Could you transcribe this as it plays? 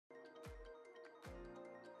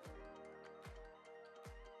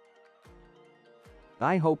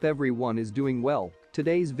I hope everyone is doing well.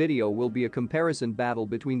 Today's video will be a comparison battle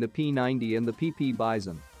between the P90 and the PP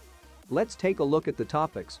Bizon. Let's take a look at the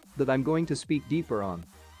topics that I'm going to speak deeper on.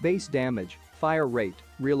 Base damage, fire rate,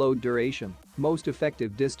 reload duration, most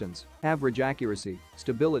effective distance, average accuracy,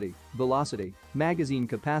 stability, velocity, magazine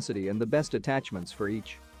capacity and the best attachments for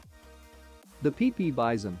each. The PP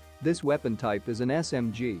Bizon. This weapon type is an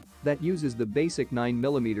SMG that uses the basic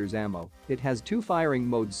 9mm ammo. It has two firing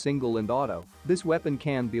modes, single and auto. This weapon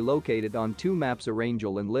can be located on two maps,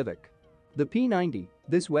 Arangel and Livik. The P90.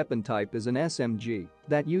 This weapon type is an SMG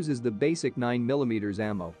that uses the basic 9mm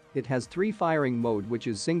ammo. It has three firing mode, which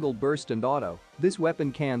is single burst and auto. This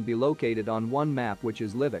weapon can be located on one map, which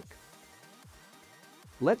is Livik.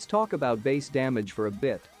 Let's talk about base damage for a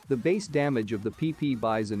bit. The base damage of the PP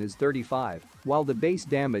Bizon is 35, while the base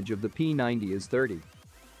damage of the P90 is 30.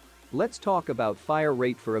 Let's talk about fire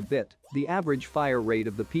rate for a bit. The average fire rate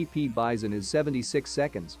of the PP Bizon is 76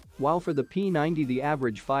 seconds, while for the P90 the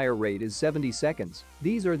average fire rate is 70 seconds.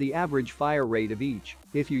 These are the average fire rate of each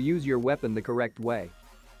if you use your weapon the correct way.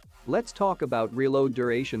 Let's talk about reload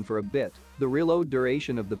duration for a bit. The reload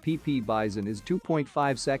duration of the PP Bizon is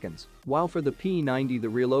 2.5 seconds, while for the P90 the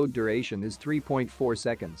reload duration is 3.4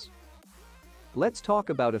 seconds. Let's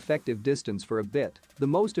talk about effective distance for a bit. The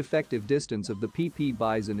most effective distance of the PP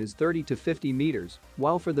Bizon is 30 to 50 meters,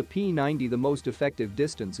 while for the P90 the most effective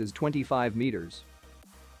distance is 25 meters.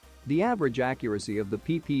 The average accuracy of the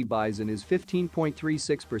PP Bizon is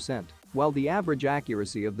 15.36%, while the average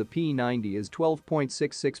accuracy of the P90 is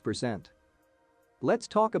 12.66%. Let's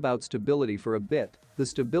talk about stability for a bit. The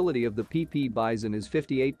stability of the PP Bizon is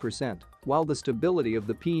 58%, while the stability of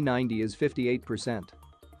the P90 is 58%.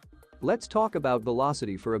 Let's talk about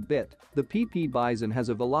velocity for a bit. The PP Bizon has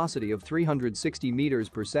a velocity of 360 meters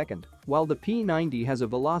per second, while the P90 has a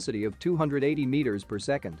velocity of 280 meters per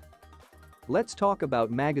second. Let's talk about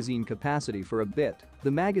magazine capacity for a bit. The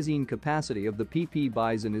magazine capacity of the PP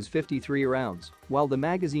Bizon is 53 rounds, while the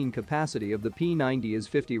magazine capacity of the P90 is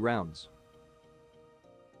 50 rounds.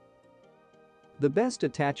 The best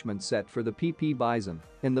attachment set for the PP Bizon.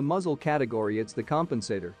 In the muzzle category it's the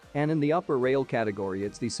compensator, and in the upper rail category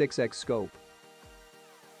it's the 6x scope.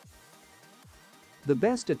 The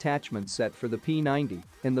best attachment set for the P90.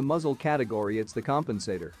 In the muzzle category it's the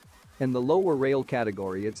compensator. In the lower rail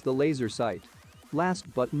category it's the laser sight.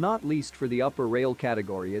 Last but not least, for the upper rail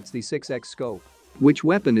category it's the 6x scope. Which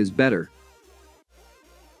weapon is better?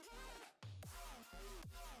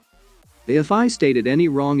 If I stated any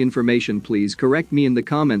wrong information, please correct me in the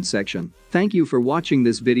comment section. Thank you for watching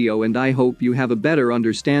this video and I hope you have a better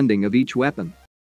understanding of each weapon.